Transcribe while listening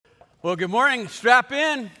Well, good morning. Strap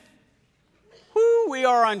in. Woo, we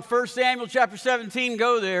are on 1 Samuel chapter 17.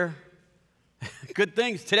 Go there. Good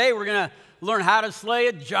things. Today we're going to learn how to slay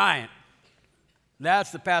a giant. That's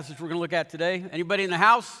the passage we're going to look at today. Anybody in the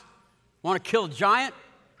house want to kill a giant?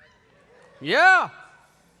 Yeah.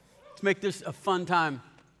 Let's make this a fun time.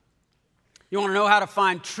 You want to know how to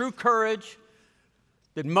find true courage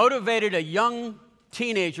that motivated a young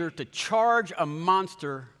teenager to charge a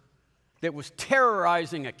monster that was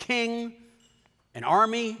terrorizing a king, an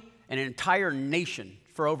army, and an entire nation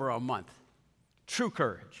for over a month. True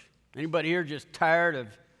courage. Anybody here just tired of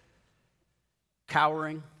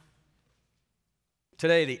cowering?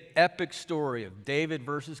 Today, the epic story of David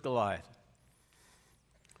versus Goliath.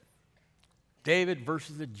 David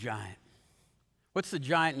versus the giant. What's the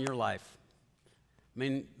giant in your life? I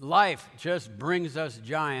mean, life just brings us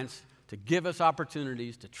giants to give us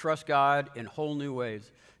opportunities to trust God in whole new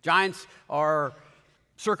ways. Giants are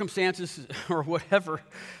circumstances or whatever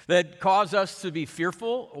that cause us to be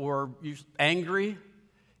fearful or angry.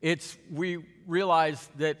 We realize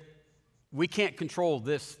that we can't control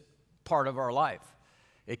this part of our life.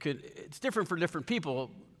 It's different for different people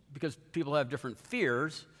because people have different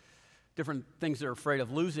fears, different things they're afraid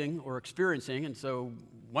of losing or experiencing. And so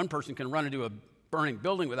one person can run into a burning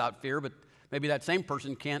building without fear, but maybe that same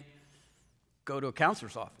person can't go to a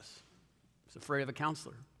counselor's office. He's afraid of a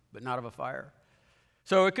counselor, but not of a fire.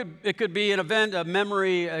 So it could be an event, a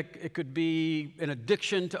memory, it could be an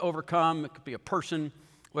addiction to overcome, it could be a person,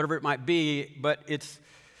 whatever it might be, but it's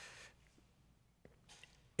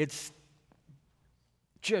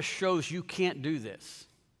just shows you can't do this.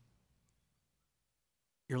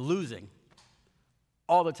 You're losing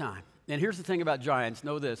all the time. And here's the thing about giants,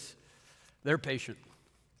 know this, they're patient.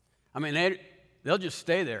 I mean, they'll just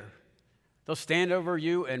stay there. They'll stand over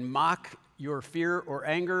you and mock your fear or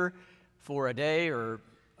anger for a day or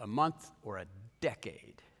a month or a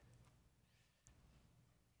decade.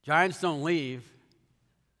 Giants don't leave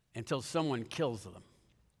until someone kills them.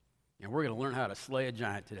 And we're going to learn how to slay a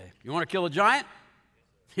giant today. You want to kill a giant?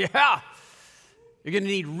 Yeah. You're going to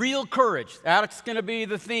need real courage. That's going to be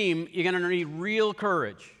the theme. You're going to need real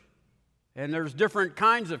courage. And there's different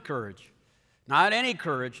kinds of courage. Not any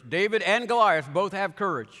courage. David and Goliath both have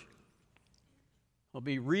courage. It'll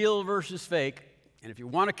be real versus fake. And if you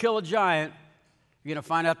want to kill a giant, you're going to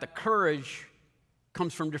find out the courage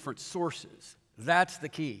comes from different sources. That's the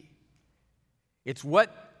key. It's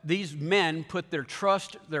what these men put their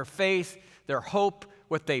trust, their faith, their hope,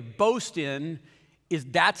 what they boast in,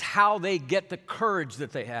 that's how they get the courage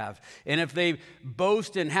that they have. And if they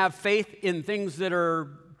boast and have faith in things that are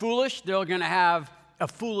foolish, they're going to have a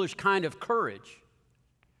foolish kind of courage.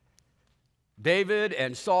 David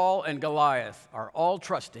and Saul and Goliath are all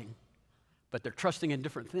trusting, but they're trusting in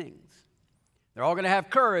different things. They're all going to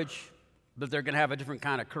have courage, but they're going to have a different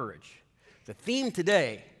kind of courage. The theme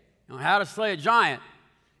today, how to slay a giant,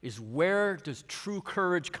 is where does true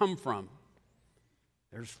courage come from?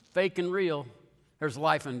 There's fake and real. There's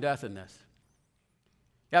life and death in this.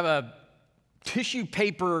 You have a tissue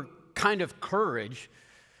paper kind of courage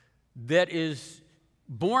that is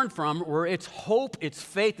born from, or its hope, its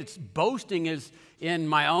faith, its boasting is in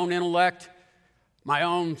my own intellect, my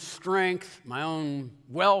own strength, my own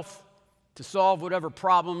wealth to solve whatever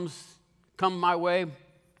problems come my way.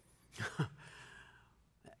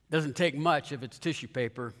 Doesn't take much if it's tissue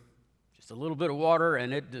paper, just a little bit of water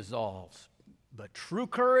and it dissolves. But true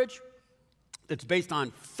courage that's based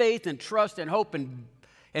on faith and trust and hope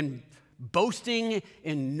and boasting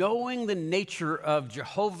in knowing the nature of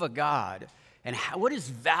Jehovah God and what his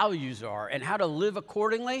values are and how to live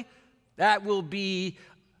accordingly, that will be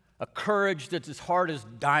a courage that's as hard as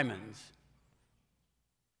diamonds.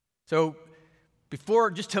 So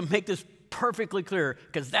just to make this perfectly clear,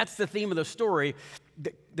 because that's the theme of the story,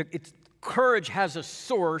 courage has a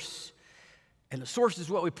source, and the source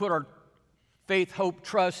is what we put our faith, hope,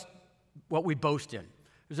 trust, what we boast in.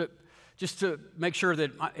 Just to make sure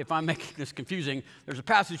that if I'm making this confusing, there's a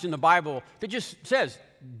passage in the Bible that just says,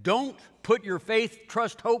 don't put your faith,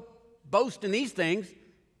 trust, hope, boast in these things,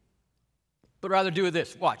 but rather do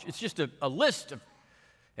this. Watch, it's just a list of,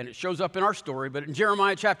 and it shows up in our story, but in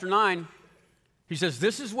Jeremiah chapter 9, he says,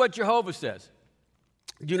 this is what Jehovah says.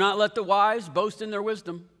 Do not let the wise boast in their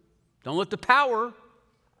wisdom. Don't let the powerful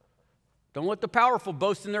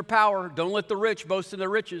boast in their power. Don't let the rich boast in their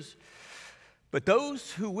riches. But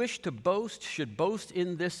those who wish to boast should boast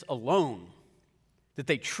in this alone, that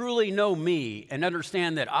they truly know me and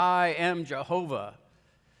understand that I am Jehovah,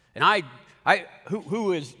 and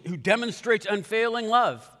who demonstrates unfailing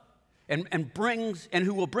love and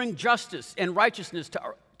who will bring justice and righteousness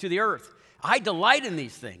to the earth. I delight in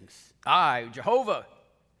these things. I, Jehovah,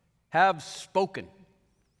 have spoken.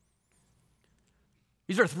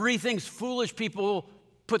 These are three things foolish people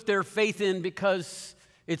put their faith in because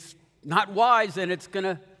it's not wise and it's going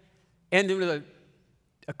to end with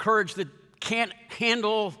a courage that can't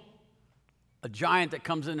handle a giant that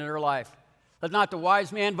comes into their life. Let not the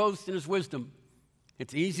wise man boast in his wisdom.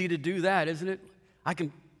 It's easy to do that, isn't it?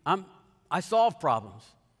 I solve problems.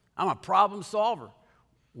 I'm a problem solver.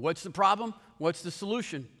 What's the problem? What's the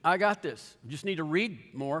solution? I got this. You just need to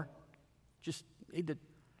read more. Just need to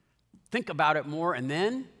think about it more. And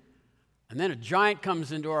then a giant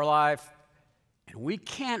comes into our life, and we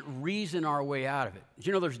can't reason our way out of it.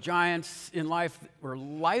 You know, there's giants in life where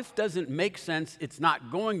life doesn't make sense. It's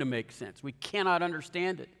not going to make sense. We cannot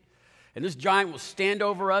understand it. And this giant will stand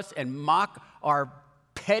over us and mock our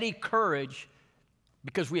petty courage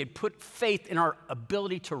because we had put faith in our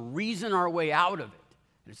ability to reason our way out of it.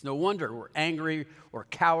 And it's no wonder we're angry or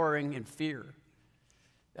cowering in fear.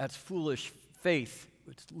 That's foolish faith,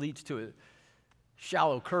 which leads to a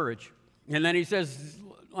shallow courage. And then he says,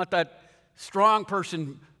 let that strong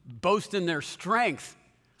person boast in their strength.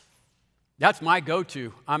 That's my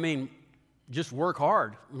go-to. I mean, just work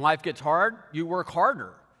hard. When life gets hard, you work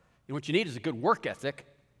harder. And what you need is a good work ethic.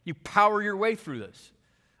 You power your way through this.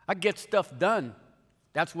 I get stuff done.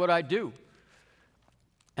 That's what I do.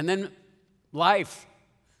 And then life,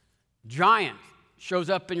 giant, shows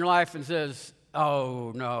up in your life and says,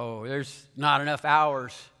 oh, no, there's not enough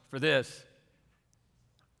hours for this.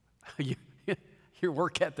 Your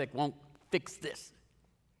work ethic won't fix this.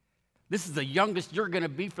 This is the youngest you're going to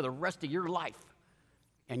be for the rest of your life.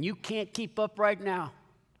 And you can't keep up right now.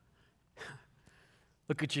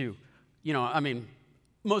 Look at you. You know, I mean,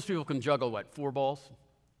 most people can juggle, 4 balls?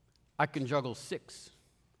 I can juggle 6.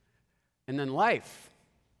 And then life,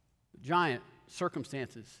 giant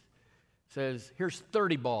circumstances, says, here's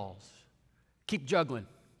 30 balls. Keep juggling.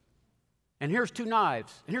 And here's 2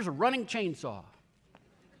 knives. And here's a running chainsaw.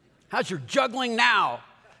 How's your juggling now?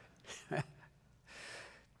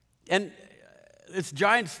 And this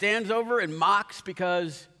giant stands over and mocks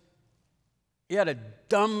because he had a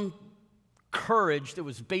dumb courage that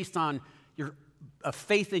was based on a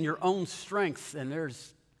faith in your own strength, and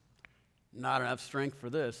there's not enough strength for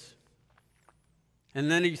this. And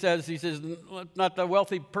then he says, let not the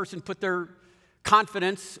wealthy person put their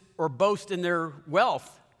confidence or boast in their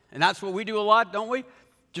wealth. And that's what we do a lot, don't we?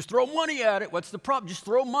 Just throw money at it. What's the problem? Just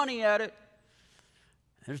throw money at it.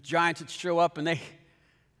 There's giants that show up and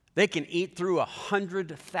they can eat through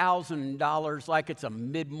 $100,000 like it's a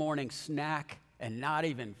mid-morning snack and not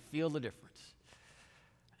even feel the difference.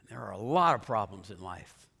 And there are a lot of problems in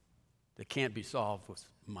life that can't be solved with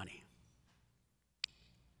money.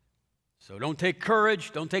 So don't take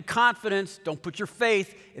courage, don't take confidence, don't put your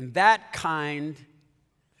faith in that kind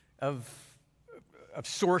of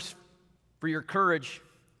source for your courage.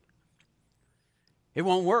 It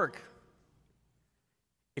won't work.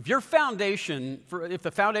 If the foundation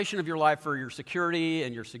of your life for your security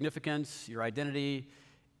and your significance, your identity,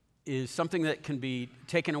 is something that can be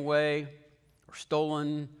taken away or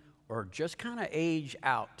stolen or just kind of age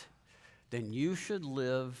out, then you should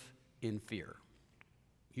live in fear.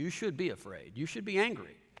 You should be afraid. You should be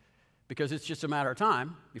angry because it's just a matter of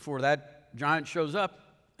time before that giant shows up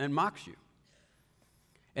and mocks you.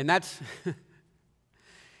 And that's,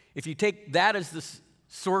 if you take that as the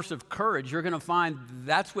source of courage, you're going to find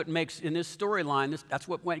that's what makes, in this storyline, that's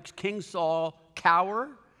what makes King Saul cower,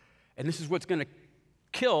 and this is what's going to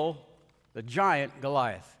kill the giant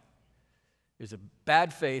Goliath, is a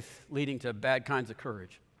bad faith leading to bad kinds of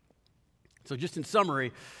courage. So just in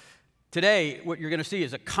summary, today what you're going to see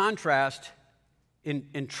is a contrast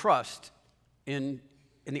in trust, in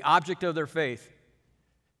the object of their faith.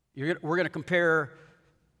 We're going to compare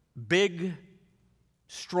big,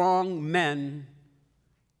 strong men,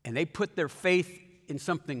 and they put their faith in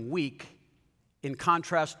something weak, in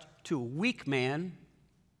contrast to a weak man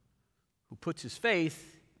who puts his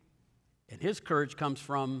faith, and his courage comes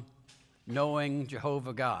from knowing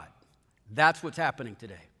Jehovah God. That's what's happening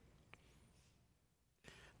today.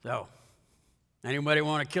 So, anybody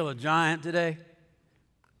want to kill a giant today?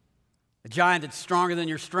 A giant that's stronger than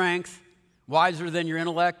your strength, wiser than your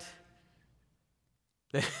intellect,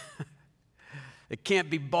 that can't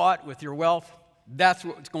be bought with your wealth. That's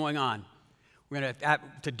what's going on. We're going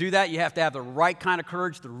to do that, you have to have the right kind of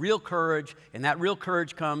courage, the real courage, and that real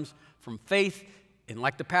courage comes from faith in,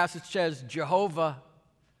 like the passage says, Jehovah,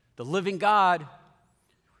 the living God,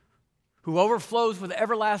 who overflows with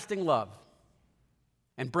everlasting love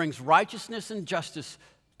and brings righteousness and justice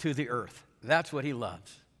to the earth. That's what he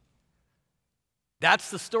loves.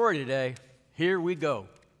 That's the story today. Here we go.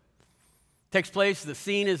 Takes place, the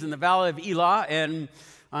scene is in the Valley of Elah, and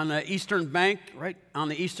on the eastern bank, right on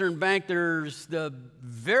the eastern bank, there's the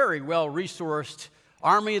very well-resourced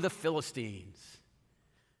army of the Philistines.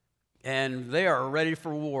 And they are ready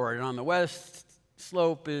for war. And on the west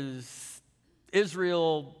slope is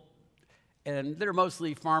Israel, and they're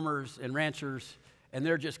mostly farmers and ranchers, and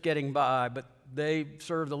they're just getting by, but they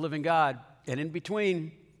serve the living God. And in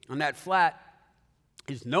between, on that flat,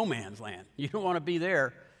 is no man's land. You don't want to be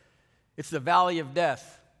there. It's the valley of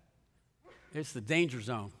death. It's the danger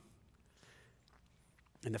zone.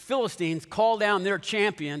 And the Philistines call down their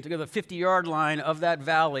champion to go to the 50-yard line of that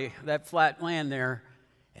valley, that flat land there,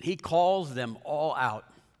 and he calls them all out.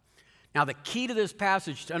 Now, the key to this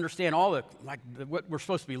passage to understand what we're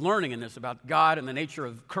supposed to be learning in this about God and the nature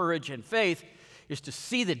of courage and faith is to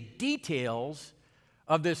see the details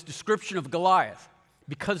of this description of Goliath,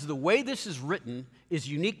 because the way this is written is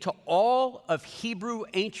unique to all of Hebrew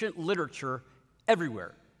ancient literature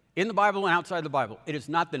everywhere, in the Bible and outside the Bible. It is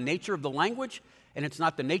not the nature of the language, and it's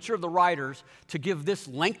not the nature of the writers to give this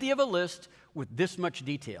lengthy of a list with this much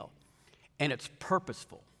detail, and it's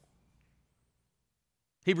purposeful.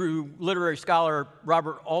 Hebrew literary scholar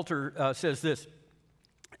Robert Adler says this,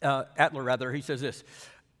 he says this,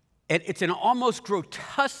 and it's an almost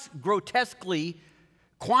grotesquely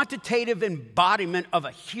quantitative embodiment of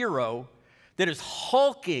a hero that is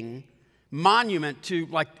hulking monument to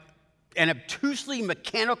like an obtusely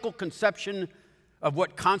mechanical conception of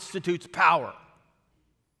what constitutes power.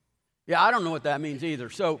 Yeah, I don't know what that means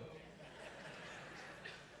either. So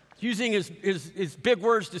using his big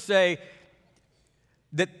words to say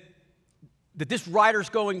that this writer's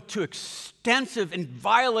going to extensive and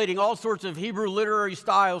violating all sorts of Hebrew literary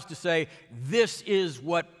styles to say this is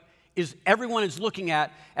what everyone is looking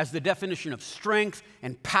at as the definition of strength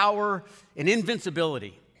and power and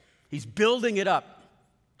invincibility. He's building it up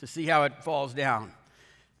to see how it falls down.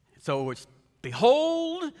 So it's,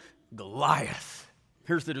 behold, Goliath.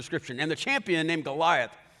 Here's the description. And the champion named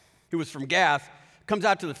Goliath, who was from Gath, comes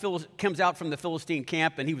out from the Philistine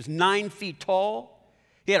camp, and he was 9 feet tall.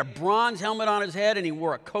 He had a bronze helmet on his head, and he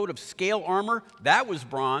wore a coat of scale armor. That was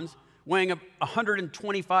bronze, weighing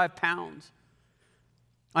 125 pounds.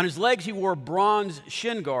 On his legs, he wore bronze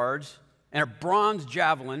shin guards and a bronze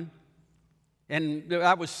javelin, and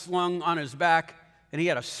that was slung on his back. And he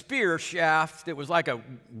had a spear shaft that was like a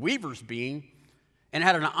weaver's beam and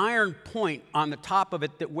had an iron point on the top of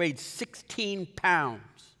it that weighed 16 pounds.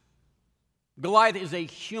 Goliath is a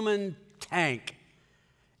human tank.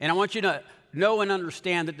 And I want you to know and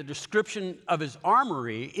understand that the description of his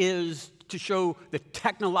armory is to show the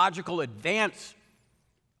technological advance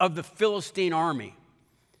of the Philistine army.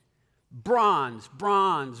 Bronze,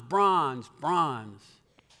 bronze, bronze, bronze,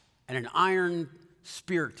 and an iron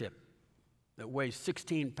spear tip that weighs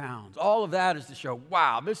 16 pounds. All of that is to show,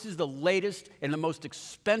 wow, this is the latest and the most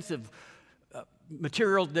expensive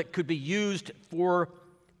material that could be used for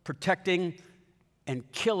protecting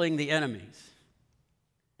and killing the enemies.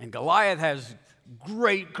 And Goliath has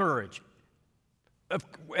great courage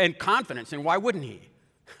and confidence, and why wouldn't he?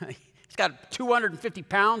 He's got 250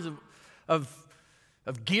 pounds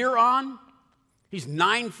of gear on. He's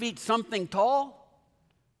 9 feet something tall.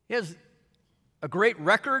 He has a great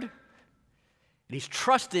record, and he's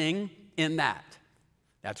trusting in that.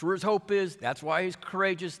 That's where his hope is. That's why he's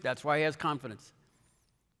courageous. That's why he has confidence.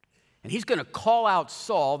 And he's going to call out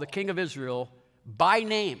Saul, the king of Israel, by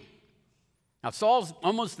name. Now, Saul's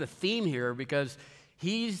almost the theme here because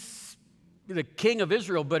he's the king of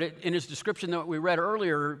Israel, but in his description that we read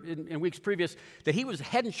earlier in weeks previous, that he was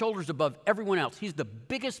head and shoulders above everyone else. He's the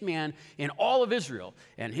biggest man in all of Israel.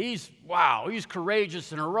 And he's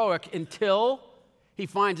courageous and heroic until he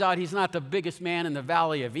finds out he's not the biggest man in the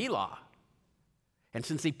valley of Elah. And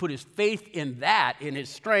since he put his faith in that, in his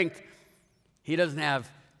strength, he doesn't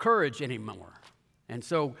have courage anymore. And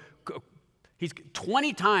so he's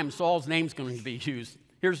 20 times Saul's name's going to be used.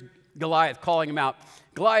 Here's Goliath calling him out.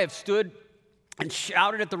 Goliath stood and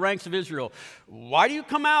shouted at the ranks of Israel, "Why do you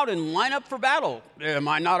come out and line up for battle? Am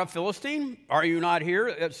I not a Philistine? Are you not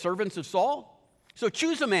here, servants of Saul? So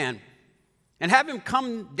choose a man and have him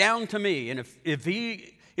come down to me. And if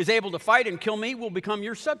he is able to fight and kill me, we'll become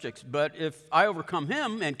your subjects. But if I overcome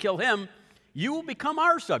him and kill him, you will become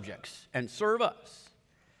our subjects and serve us."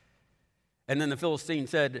 And then the Philistine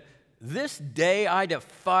said, "This day I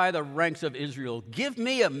defy the ranks of Israel. Give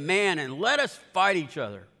me a man and let us fight each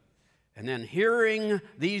other." And then hearing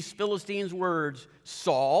these Philistines' words,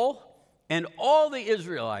 Saul and all the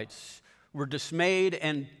Israelites were dismayed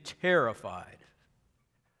and terrified.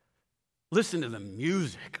 Listen to the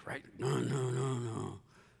music, right? No.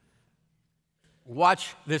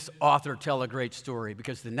 Watch this author tell a great story,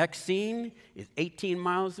 because the next scene is 18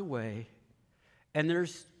 miles away, and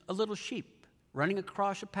there's a little sheep running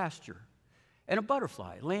across a pasture, and a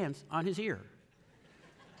butterfly lands on his ear.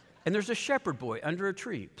 And there's a shepherd boy under a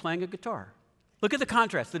tree playing a guitar. Look at the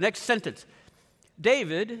contrast. The next sentence.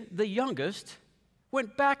 David, the youngest,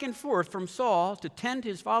 went back and forth from Saul to tend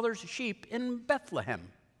his father's sheep in Bethlehem.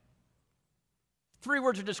 3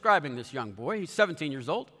 words are describing this young boy. He's 17 years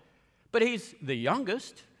old, but he's the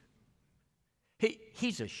youngest.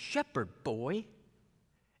 He's a shepherd boy,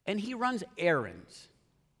 and he runs errands.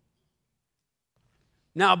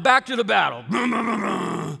 Now back to the battle.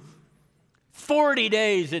 40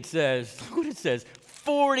 days, it says. Look what it says.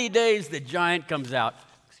 40 days the giant comes out.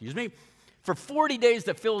 Excuse me. For 40 days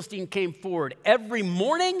the Philistine came forward every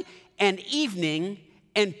morning and evening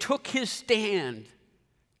and took his stand.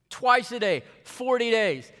 Twice a day, 40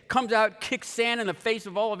 days. Comes out, kicks sand in the face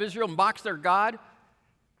of all of Israel, mocks their God.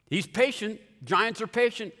 He's patient. Giants are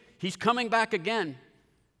patient. He's coming back again.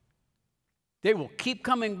 They will keep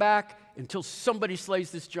coming back until somebody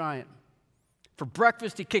slays this giant. For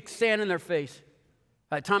breakfast, he kicks sand in their face.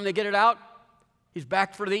 By the time they get it out, he's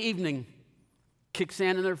back for the evening. Kicks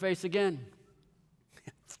sand in their face again.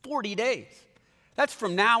 40 days. That's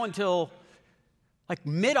from now until like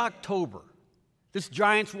mid-October. This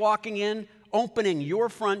giant's walking in, opening your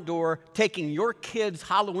front door, taking your kids'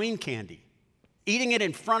 Halloween candy, eating it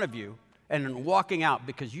in front of you, and then walking out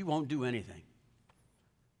because you won't do anything.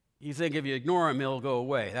 You think if you ignore him, he'll go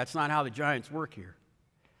away. That's not how the giants work here.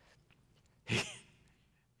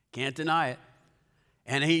 Can't deny it.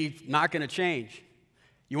 And he's not going to change.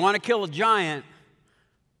 You want to kill a giant,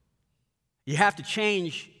 you have to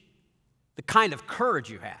change the kind of courage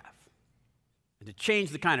you have. And to change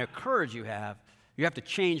the kind of courage you have to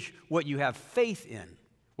change what you have faith in,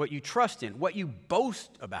 what you trust in, what you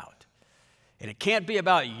boast about. And it can't be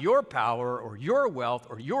about your power or your wealth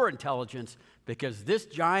or your intelligence, because this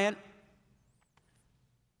giant,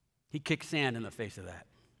 he kicks sand in the face of that.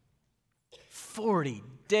 40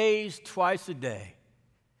 days, twice a day.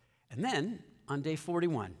 And then, on day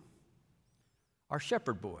 41, our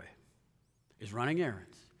shepherd boy is running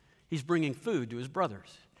errands. He's bringing food to his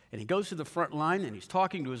brothers. And he goes to the front line, and he's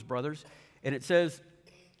talking to his brothers. And it says,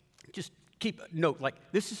 just keep note, like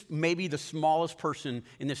this is maybe the smallest person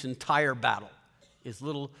in this entire battle. His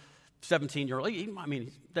little 17-year-old, I mean,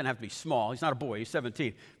 he doesn't have to be small. He's not a boy. He's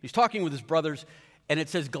 17. He's talking with his brothers, and it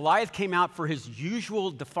says Goliath came out for his usual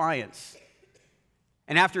defiance.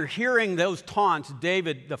 And after hearing those taunts,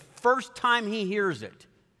 David, the first time he hears it,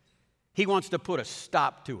 he wants to put a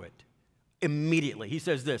stop to it immediately. He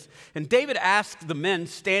says this, and David asked the men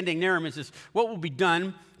standing near him and says, what will be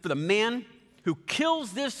done for the man who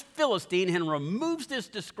kills this Philistine and removes this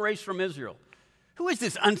disgrace from Israel? Who is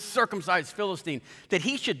this uncircumcised Philistine that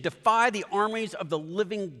he should defy the armies of the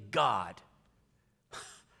living God?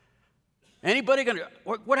 Anybody gonna,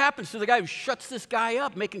 what happens to the guy who shuts this guy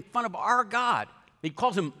up, making fun of our God? He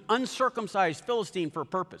calls him uncircumcised Philistine for a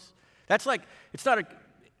purpose. That's like,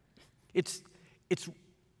 it's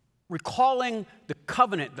recalling the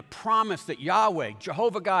covenant, the promise that Yahweh,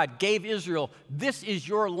 Jehovah God, gave Israel. This is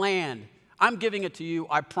your land. I'm giving it to you,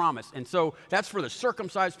 I promise. And so that's for the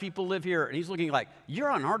circumcised people live here. And he's looking like, you're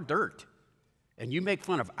on our dirt, and you make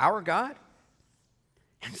fun of our God?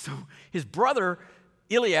 And so his brother,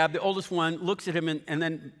 Eliab, the oldest one, looks at him and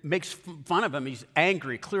then makes fun of him. He's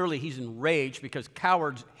angry. Clearly, he's enraged because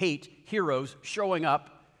cowards hate heroes showing up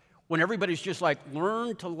when everybody's just like,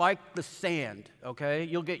 learn to like the sand, okay?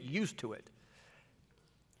 You'll get used to it.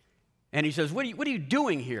 And he says, what are you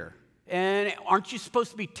doing here? And aren't you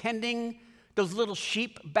supposed to be tending those little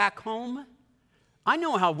sheep back home? I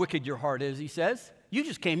know how wicked your heart is, he says. You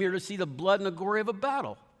just came here to see the blood and the glory of a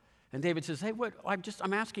battle. And David says, hey, what?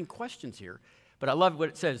 I'm asking questions here. But I love what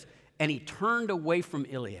it says. And he turned away from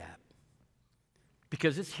Eliab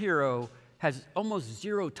because this hero has almost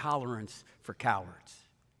zero tolerance for cowards.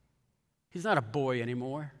 He's not a boy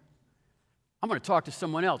anymore. I'm going to talk to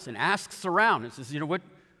someone else, and asks around and says,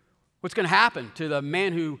 what's going to happen to the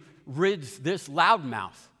man who rids this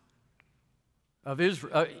loudmouth of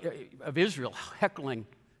Israel heckling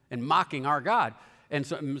and mocking our God? And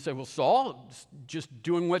so say, well, Saul, just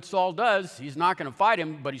doing what Saul does, he's not going to fight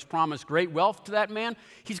him, but he's promised great wealth to that man.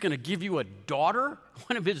 He's going to give you a daughter,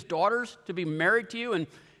 one of his daughters, to be married to you, and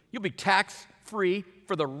you'll be tax-free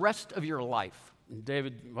for the rest of your life. And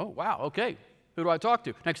David, oh, wow, okay. Who do I talk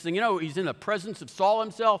to? Next thing you know, he's in the presence of Saul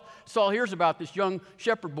himself. Saul hears about this young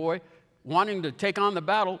shepherd boy wanting to take on the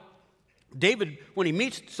battle. David, when he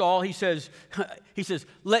meets Saul, he says,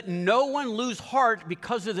 let no one lose heart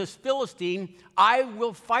because of this Philistine. I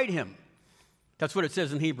will fight him. That's what it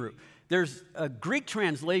says in Hebrew. There's a Greek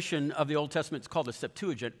translation of the Old Testament. It's called the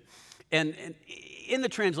Septuagint. And in the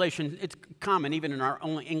translation, it's common, even in our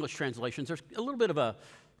only English translations, there's a little bit of a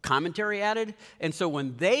commentary added. And so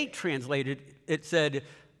when they translated, it said,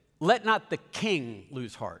 let not the king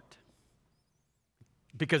lose heart.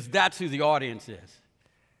 Because that's who the audience is.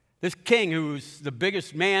 This king who's the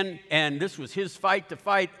biggest man, and this was his fight to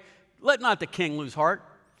fight, let not the king lose heart.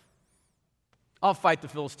 I'll fight the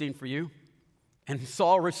Philistine for you. And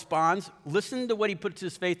Saul responds, listen to what he puts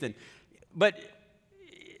his faith in. But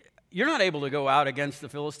you're not able to go out against the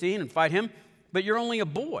Philistine and fight him, but you're only a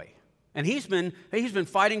boy. And he's been a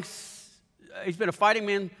fighting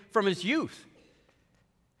man from his youth.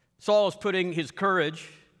 Saul is putting his courage,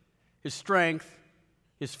 his strength,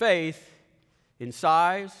 his faith in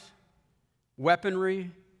size, weaponry,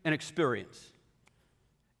 and experience.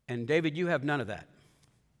 And David, you have none of that.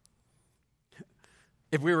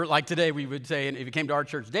 If we were like today, we would say, and if you came to our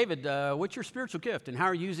church, David, what's your spiritual gift and how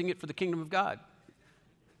are you using it for the kingdom of God?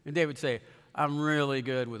 And David would say, I'm really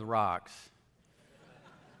good with rocks.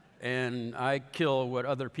 And I kill what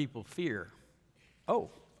other people fear. Oh,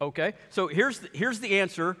 okay. So here's the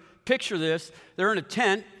answer. Picture this. They're in a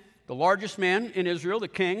tent, the largest man in Israel, the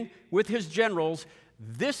king, with his generals.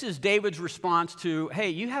 This is David's response to, hey,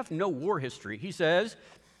 you have no war history. He says,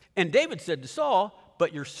 and David said to Saul,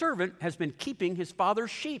 but your servant has been keeping his father's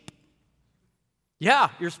sheep. Yeah,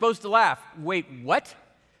 you're supposed to laugh. Wait, what?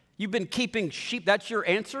 You've been keeping sheep? That's your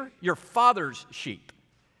answer? Your father's sheep.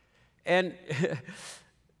 And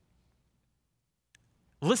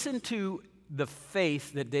listen to the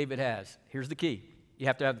faith that David has. Here's the key. You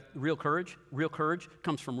have to have real courage. Real courage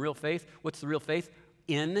comes from real faith. What's the real faith?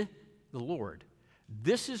 In the Lord.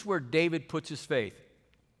 This is where David puts his faith.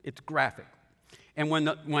 It's graphic. And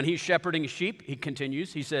when he's shepherding sheep, he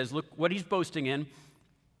continues. He says, look what he's boasting in.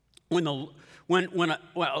 When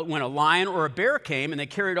a lion or a bear came and they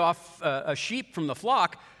carried off a sheep from the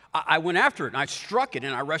flock, I went after it and I struck it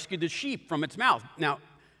and I rescued the sheep from its mouth. Now,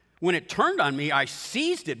 when it turned on me, I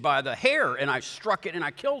seized it by the hair and I struck it and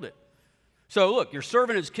I killed it. So look, your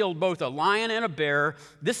servant has killed both a lion and a bear.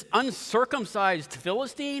 This uncircumcised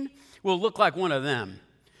Philistine will look like one of them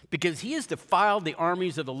because he has defiled the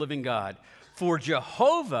armies of the living God. For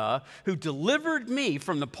Jehovah, who delivered me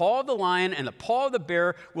from the paw of the lion and the paw of the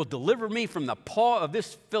bear, will deliver me from the paw of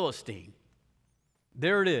this Philistine.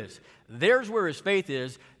 There it is. There's where his faith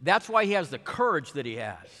is. That's why he has the courage that he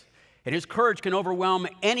has. And his courage can overwhelm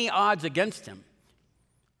any odds against him.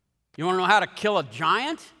 You want to know how to kill a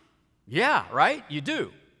giant? Yeah, right? You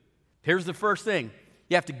do. Here's the first thing.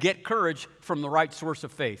 You have to get courage from the right source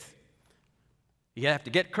of faith. You have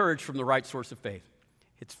to get courage from the right source of faith.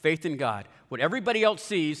 It's faith in God. What everybody else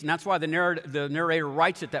sees, and that's why the narrator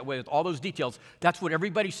writes it that way with all those details, that's what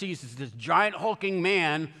everybody sees is this giant hulking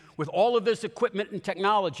man with all of this equipment and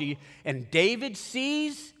technology. And David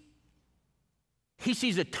sees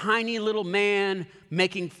a tiny little man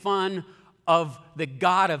making fun of the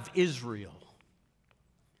God of Israel.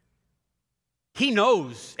 He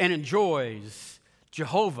knows and enjoys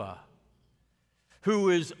Jehovah,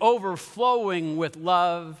 who is overflowing with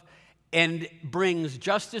love and brings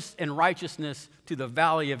justice and righteousness to the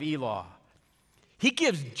valley of Elah. He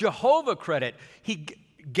gives Jehovah credit. He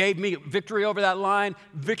gave me victory over that lion,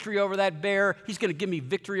 victory over that bear. He's going to give me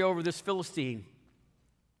victory over this Philistine.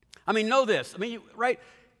 I mean, know this. I mean, right?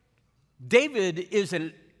 David is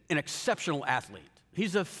an exceptional athlete.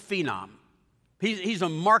 He's a phenom. He's a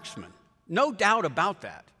marksman. No doubt about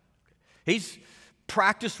that. He's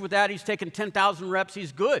practiced with that. He's taken 10,000 reps.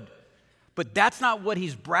 He's good. But that's not what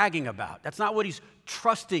he's bragging about. That's not what he's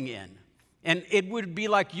trusting in. And it would be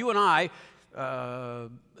like you and I,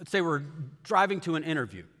 let's say we're driving to an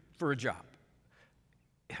interview for a job.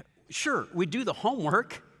 Sure, we do the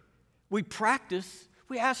homework. We practice.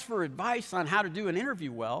 We ask for advice on how to do an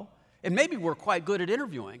interview well. And maybe we're quite good at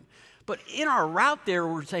interviewing. But in our route there,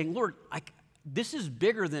 we're saying, Lord, this is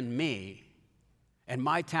bigger than me and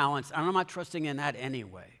my talents, and I'm not trusting in that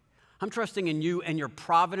anyway. I'm trusting in you and your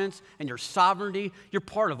providence and your sovereignty. You're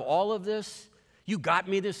part of all of this. You got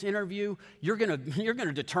me this interview. You're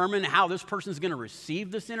gonna determine how this person's gonna receive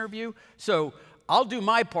this interview. So I'll do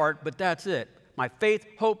my part, but that's it. My faith,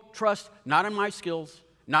 hope, trust, not in my skills,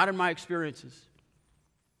 not in my experiences.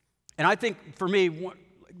 And I think for me,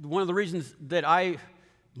 one of the reasons that I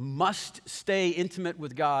must stay intimate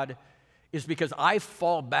with God is because I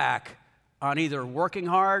fall back on either working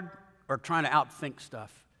hard or trying to outthink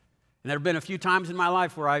stuff. And there have been a few times in my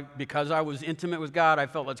life where because I was intimate with God, I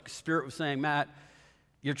felt like the Spirit was saying, Matt,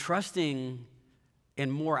 you're trusting in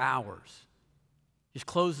more hours. Just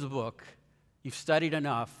close the book. You've studied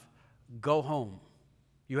enough. Go home.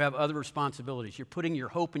 You have other responsibilities. You're putting your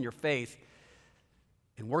hope and your faith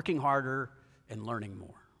in working harder and learning more.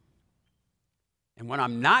 And when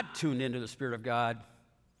I'm not tuned into the Spirit of God,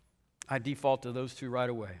 I default to those two right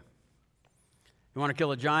away. You want to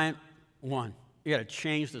kill a giant? One, you got to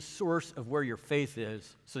change the source of where your faith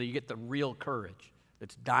is so that you get the real courage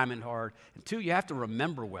that's diamond hard. And two, you have to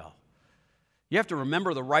remember well. You have to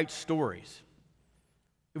remember the right stories.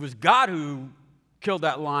 It was God who killed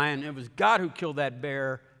that lion. It was God who killed that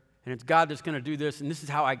bear. And it's God that's going to do this. And this is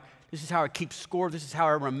how I keep score. This is how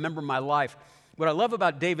I remember my life. What I love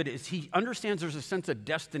about David is he understands there's a sense of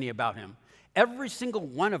destiny about him. Every single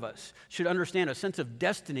one of us should understand a sense of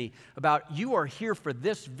destiny about you are here for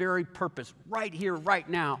this very purpose, right here, right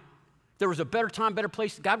now. If there was a better time, better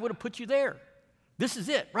place, God would have put you there. This is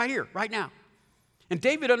it, right here, right now. And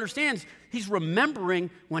David understands he's remembering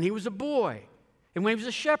when he was a boy and when he was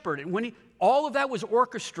a shepherd. And when all of that was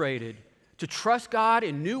orchestrated to trust God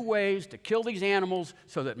in new ways, to kill these animals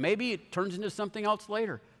so that maybe it turns into something else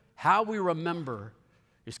later. How we remember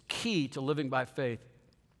is key to living by faith.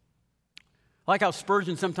 I like how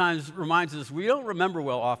Spurgeon sometimes reminds us we don't remember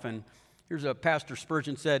well often. Here's a pastor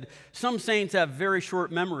Spurgeon said, some saints have very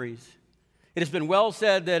short memories. It has been well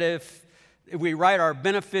said that if we write our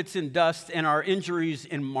benefits in dust and our injuries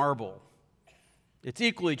in marble, it's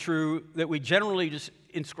equally true that we generally just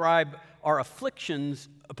inscribe our afflictions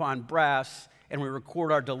upon brass and we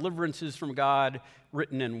record our deliverances from God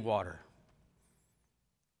written in water.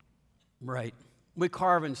 Right. We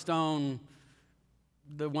carve in stone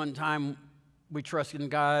the one time we trusted in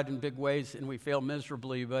God in big ways and we fail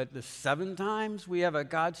miserably, but the 7 times we have a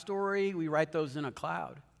God story, we write those in a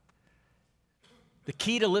cloud. The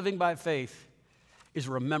key to living by faith is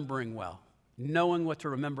remembering well, knowing what to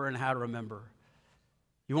remember and how to remember.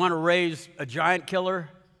 You want to raise a giant killer?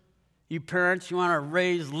 You parents, you want to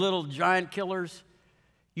raise little giant killers?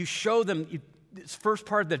 You show them, it's first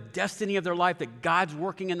part of the destiny of their life, that God's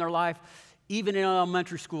working in their life. Even in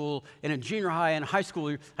elementary school and in junior high and high school,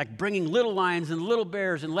 you're like bringing little lions and little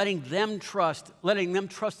bears and letting them trust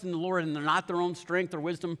in the Lord and they're not their own strength or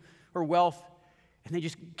wisdom or wealth. And they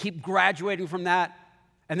just keep graduating from that.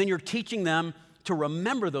 And then you're teaching them to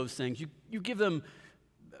remember those things. You give them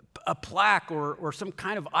a plaque or some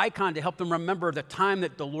kind of icon to help them remember the time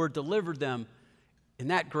that the Lord delivered them in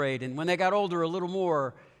that grade. And when they got older a little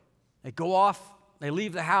more, they go off, they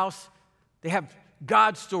leave the house, they have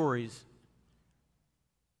God stories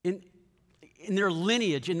in their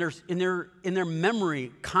lineage, in their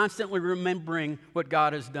memory, constantly remembering what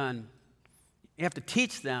God has done. You have to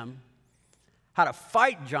teach them how to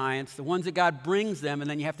fight giants, the ones that God brings them, and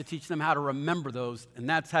then you have to teach them how to remember those, and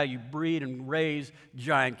that's how you breed and raise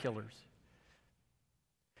giant killers.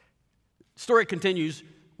 The story continues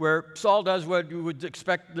where Saul does what you would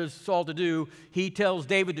expect Saul to do. He tells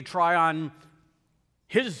David to try on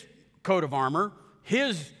his coat of armor,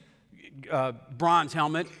 his bronze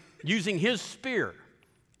helmet, using his spear.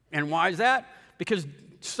 And why is that? Because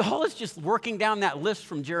Saul is just working down that list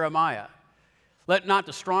from Jeremiah. Let not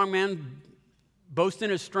the strong man boast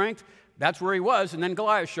in his strength. That's where he was. And then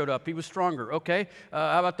Goliath showed up. He was stronger. Okay.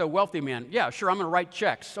 How about the wealthy man? Yeah, sure. I'm going to write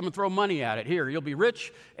checks. I'm going to throw money at it. Here, you'll be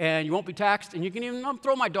rich and you won't be taxed. And you can even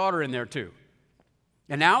throw my daughter in there too.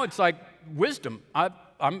 And now it's like wisdom.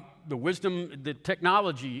 I'm the wisdom, the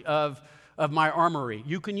technology of my armory.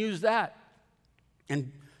 You can use that.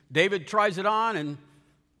 And David tries it on and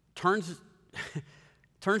turns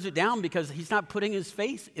it down because he's not putting his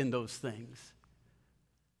faith in those things.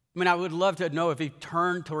 I mean, I would love to know if he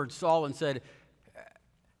turned towards Saul and said,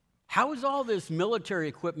 how is all this military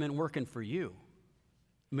equipment working for you?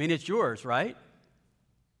 I mean, it's yours, right?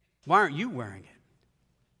 Why aren't you wearing it?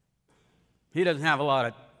 He doesn't have a lot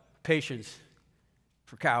of patience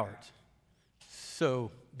for cowards.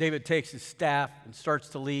 So David takes his staff and starts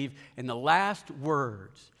to leave. And the last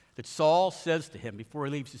words that Saul says to him before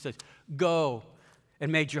he leaves, he says, go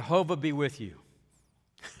and may Jehovah be with you.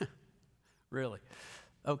 Really?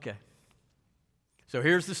 Okay. So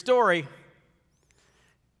here's the story.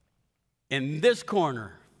 In this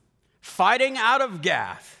corner, fighting out of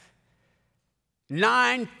Gath,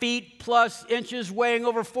 9 feet plus inches, weighing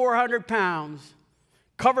over 400 pounds,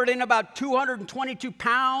 covered in about 222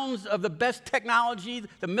 pounds of the best technology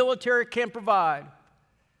the military can provide.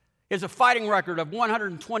 He has a fighting record of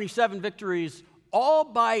 127 victories, all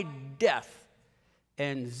by death,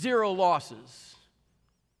 and 0 losses.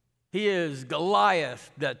 He is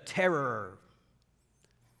Goliath, the terror.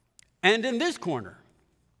 And in this corner,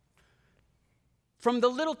 from the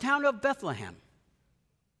little town of Bethlehem,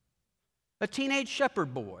 a teenage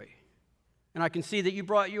shepherd boy. And I can see that you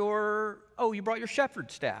brought your Oh, you brought your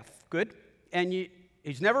shepherd's staff. Good. And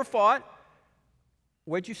he's never fought.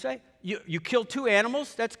 What'd you say? You killed 2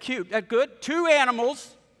 animals? That's cute. That's good. 2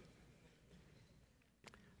 animals.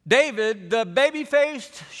 David, the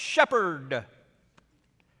baby-faced shepherd.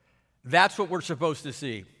 That's what we're supposed to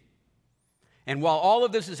see. And while all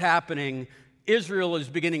of this is happening, Israel is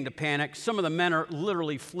beginning to panic. Some of the men are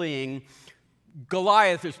literally fleeing.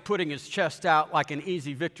 Goliath is putting his chest out like an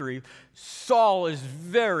easy victory. Saul is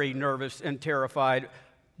very nervous and terrified.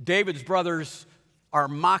 David's brothers are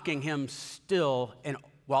mocking him still. And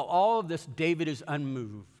while all of this, David is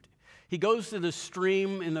unmoved. He goes to the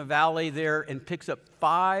stream in the valley there and picks up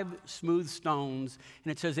 5 smooth stones.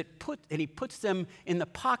 And it says he puts them in the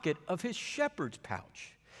pocket of his shepherd's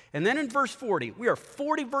pouch. And then in verse 40, we are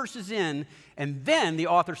 40 verses in, and then the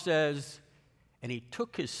author says, and he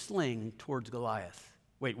took his sling towards Goliath.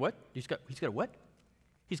 Wait, what? He's got a what?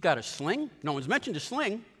 He's got a sling? No one's mentioned a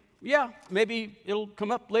sling. Yeah, maybe it'll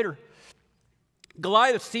come up later.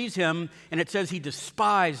 Goliath sees him, and it says he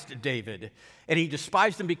despised David. And he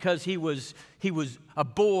despised him because he was a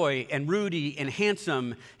boy and ruddy and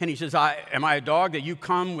handsome. And he says, am I a dog that you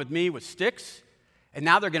come with me with sticks? And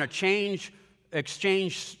now they're going to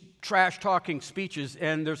exchange trash-talking speeches,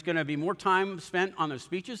 and there's going to be more time spent on those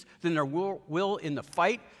speeches than there will in the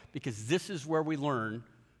fight, because this is where we learn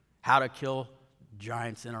how to kill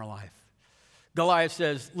giants in our life. Goliath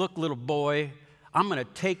says, look, little boy, I'm going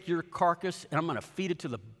to take your carcass, and I'm going to feed it to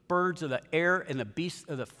the birds of the air and the beasts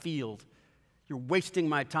of the field. You're wasting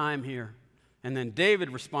my time here. And then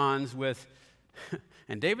David responds with,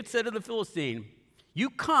 and David said to the Philistine,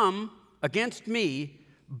 you come against me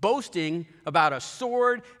boasting about a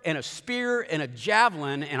sword and a spear and a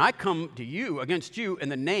javelin, and I come to you, against you, in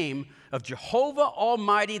the name of Jehovah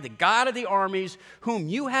Almighty, the God of the armies, whom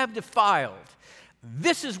you have defiled.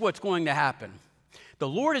 This is what's going to happen. The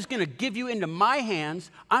Lord is going to give you into my hands.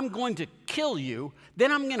 I'm going to kill you. Then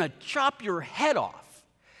I'm going to chop your head off.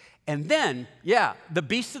 And then, the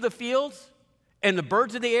beasts of the fields and the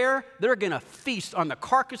birds of the air, they're going to feast on the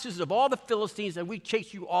carcasses of all the Philistines, and we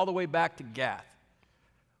chase you all the way back to Gath.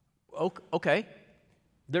 Okay,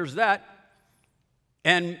 there's that.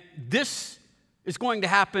 And this is going to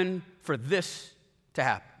happen for this to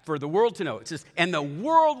happen, for the world to know. It says, and the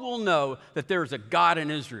world will know that there is a God in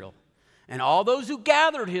Israel. And all those who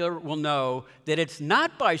gathered here will know that it's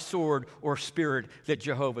not by sword or spirit that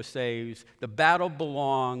Jehovah saves. The battle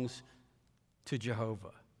belongs to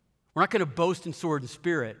Jehovah. We're not going to boast in sword and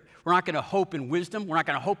spirit. We're not going to hope in wisdom. We're not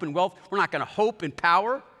going to hope in wealth. We're not going to hope in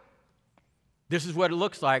power. This is what it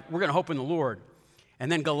looks like. We're going to hope in the Lord. And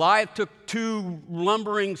then Goliath took 2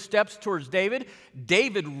 lumbering steps towards David.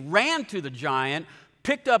 David ran to the giant,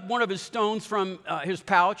 picked up one of his stones from his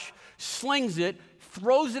pouch, slings it,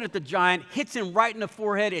 throws it at the giant, hits him right in the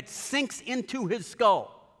forehead. It sinks into his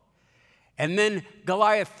skull. And then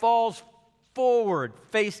Goliath falls forward,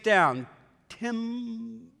 face down.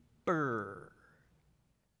 Timber.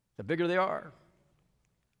 The bigger they are.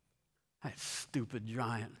 That stupid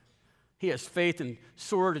giant. He has faith in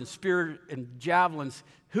sword and spear and javelins.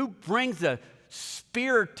 Who brings a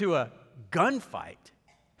spear to a gunfight?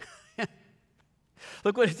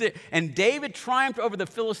 Look what it said. And David triumphed over the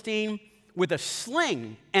Philistine with a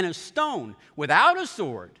sling and a stone, without a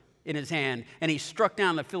sword in his hand, and he struck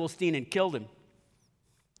down the Philistine and killed him.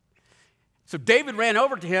 So David ran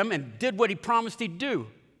over to him and did what he promised he'd do.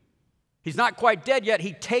 He's not quite dead yet.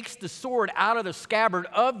 He takes the sword out of the scabbard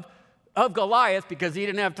of Goliath, because he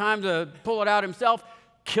didn't have time to pull it out himself,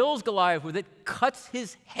 kills Goliath with it, cuts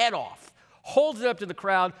his head off, holds it up to the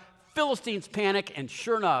crowd. Philistines panic, and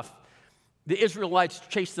sure enough, the Israelites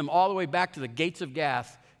chase them all the way back to the gates of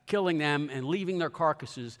Gath, killing them and leaving their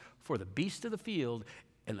carcasses for the beasts of the field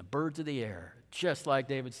and the birds of the air, just like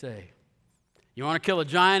David said. You want to kill a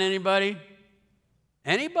giant, anybody?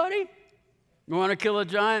 Anybody? You want to kill a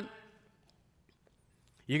giant?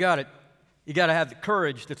 You got it. You got to have the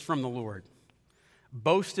courage that's from the Lord.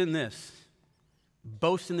 Boast in this.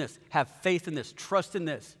 Boast in this. Have faith in this. Trust in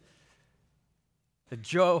this. That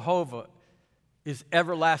Jehovah is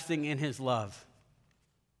everlasting in his love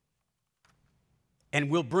and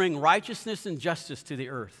will bring righteousness and justice to the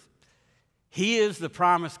earth. He is the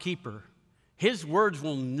promise keeper. His words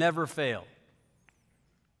will never fail.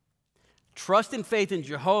 Trust and faith in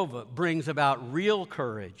Jehovah brings about real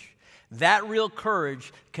courage. That real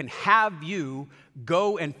courage can have you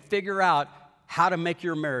go and figure out how to make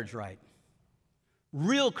your marriage right.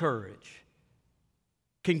 Real courage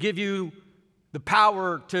can give you the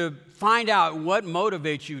power to find out what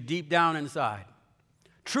motivates you deep down inside.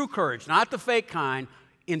 True courage, not the fake kind,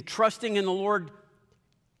 in trusting in the Lord,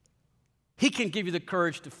 he can give you the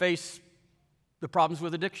courage to face the problems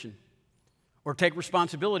with addiction, or take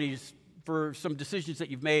responsibilities for some decisions that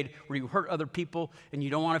you've made where you hurt other people and you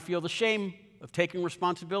don't want to feel the shame of taking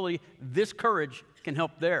responsibility. This courage can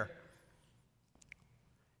help there.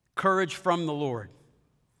 Courage from the Lord.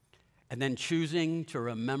 And then choosing to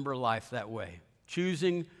remember life that way.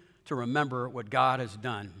 Choosing to remember what God has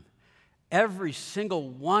done. Every single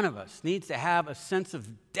one of us needs to have a sense of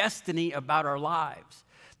destiny about our lives.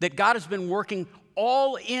 That God has been working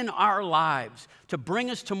all in our lives to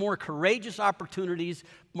bring us to more courageous opportunities,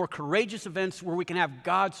 more courageous events where we can have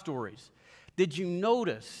God stories. Did you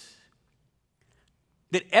notice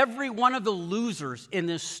that every one of the losers in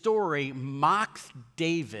this story mocks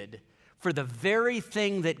David for the very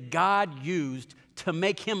thing that God used to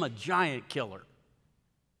make him a giant killer?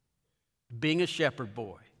 Being a shepherd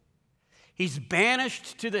boy. He's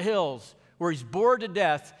banished to the hills where he's bored to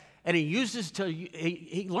death, and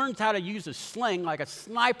he learns how to use a sling like a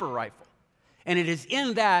sniper rifle. And it is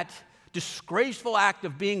in that disgraceful act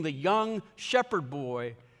of being the young shepherd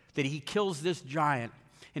boy that he kills this giant.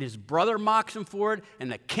 And his brother mocks him for it,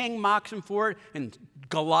 and the king mocks him for it, and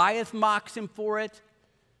Goliath mocks him for it.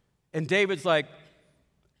 And David's like,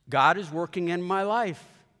 God is working in my life.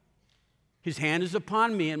 His hand is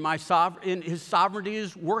upon me, and his sovereignty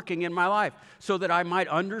is working in my life so that I might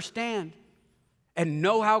understand and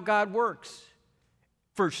know how God works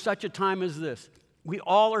for such a time as this. We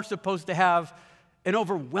all are supposed to have an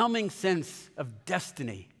overwhelming sense of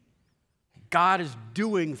destiny. God is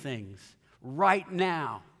doing things right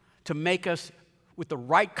now to make us, with the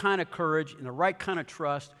right kind of courage and the right kind of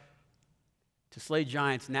trust, to slay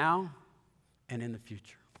giants now and in the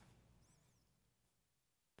future.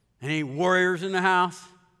 Any warriors in the house?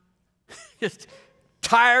 Just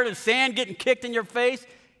tired of sand getting kicked in your face?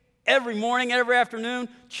 Every morning, every afternoon,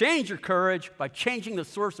 change your courage by changing the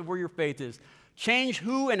source of where your faith is. Change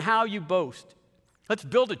who and how you boast. Let's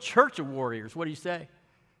build a church of warriors. What do you say?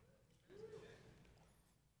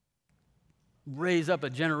 Raise up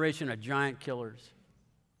a generation of giant killers.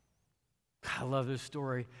 I love this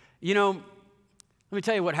story. You know, let me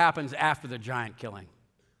tell you what happens after the giant killing.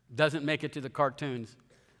 Doesn't make it to the cartoons.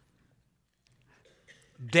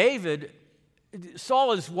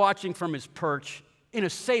 Saul is watching from his perch in a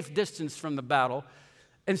safe distance from the battle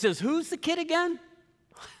and says, "Who's the kid again?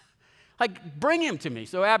 Like, bring him to me."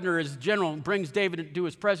 So Abner, his general, brings David into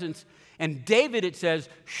his presence, and David, it says,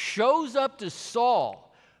 shows up to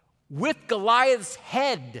Saul with Goliath's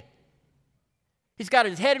head. He's got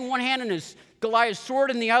his head in one hand and his Goliath's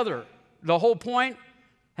sword in the other. The whole point,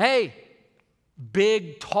 hey,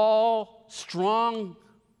 big, tall, strong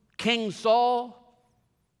King Saul,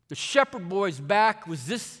 the shepherd boy's back. Was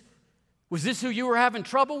this who you were having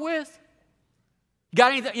trouble with? You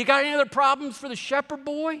got any other problems for the shepherd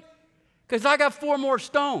boy? Because I got 4 more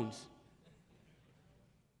stones.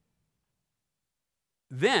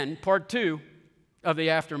 Then, part 2 of the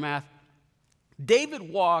aftermath, David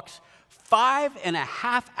walks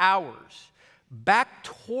 5.5 hours back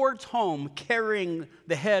towards home carrying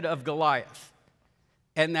the head of Goliath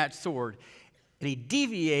and that sword. And he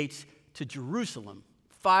deviates to Jerusalem,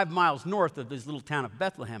 5 miles north of his little town of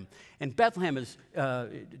Bethlehem. And Bethlehem is,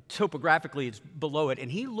 topographically, it's below it.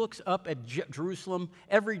 And he looks up at Jerusalem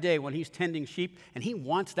every day when he's tending sheep, and he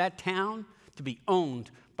wants that town to be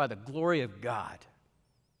owned by the glory of God.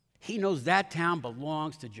 He knows that town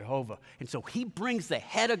belongs to Jehovah. And so he brings the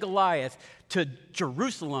head of Goliath to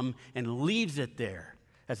Jerusalem and leaves it there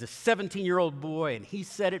as a 17-year-old boy. And he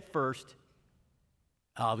said it first,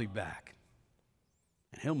 "I'll be back."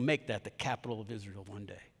 And he'll make that the capital of Israel one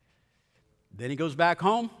day. Then he goes back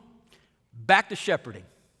home, back to shepherding.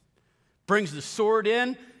 Brings the sword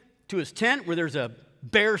in to his tent where there's a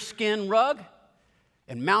bear skin rug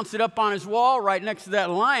and mounts it up on his wall right next to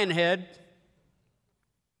that lion head.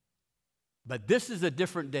 But this is a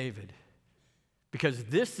different David, because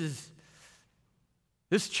this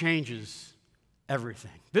changes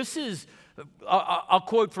everything. I'll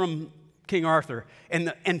quote from King Arthur,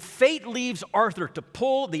 and fate leaves Arthur to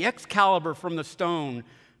pull the Excalibur from the stone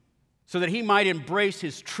so that he might embrace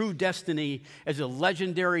his true destiny as a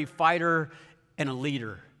legendary fighter and a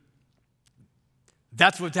leader.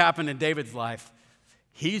 That's what's happened in David's life.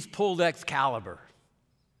 He's pulled Excalibur.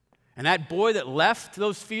 And that boy that left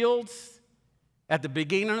those fields at the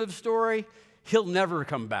beginning of the story, he'll never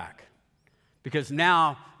come back. Because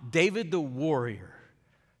now, David the warrior,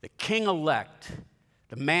 the king-elect,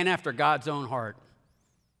 the man after God's own heart,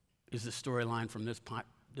 is the storyline from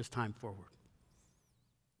this time forward.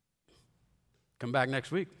 Come back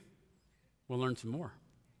next week. We'll learn some more.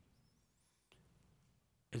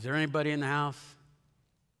 Is there anybody in the house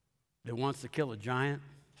that wants to kill a giant?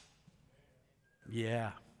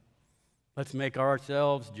 Yeah. Let's make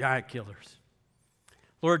ourselves giant killers.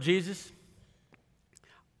 Lord Jesus,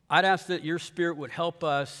 I'd ask that your Spirit would help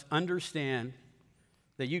us understand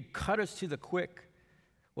that you'd cut us to the quick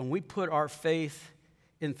when we put our faith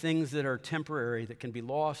in things that are temporary, that can be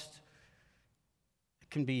lost, that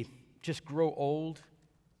can be just grow old,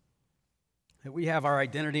 that we have our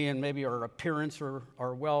identity in maybe our appearance or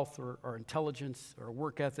our wealth or our intelligence or our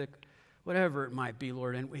work ethic, whatever it might be,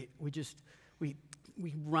 Lord, and we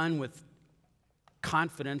run with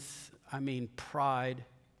confidence, pride,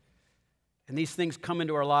 and these things come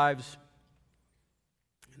into our lives,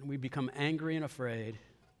 and we become angry and afraid,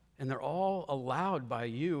 and they're all allowed by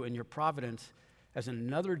you and your providence as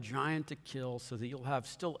another giant to kill so that you'll have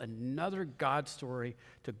still another God story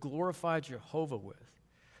to glorify Jehovah with.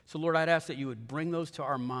 So, Lord, I'd ask that you would bring those to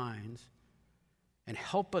our minds and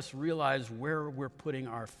help us realize where we're putting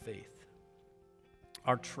our faith,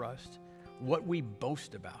 our trust, what we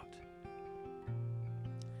boast about.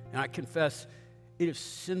 And I confess it is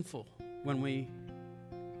sinful when we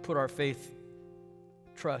put our faith,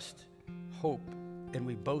 trust, hope, and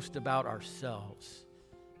we boast about ourselves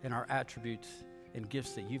and our attributes and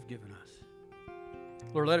gifts that you've given us.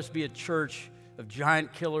 Lord, let us be a church of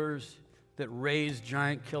giant killers that raise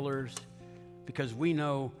giant killers, because we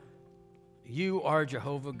know you are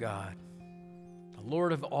Jehovah God, the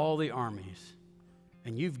Lord of all the armies,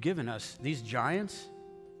 and you've given us these giants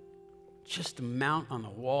just to mount on the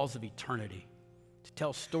walls of eternity, to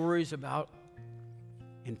tell stories about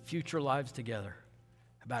in future lives together,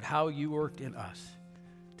 about how you worked in us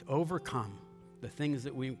to overcome the things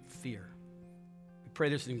that we fear. We pray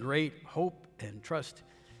this in great hope and trust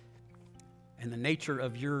in the nature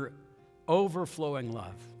of your overflowing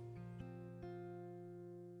love,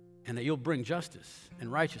 and that you'll bring justice and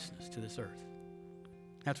righteousness to this earth.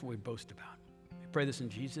 That's what we boast about. We pray this in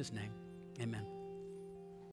Jesus' name. Amen.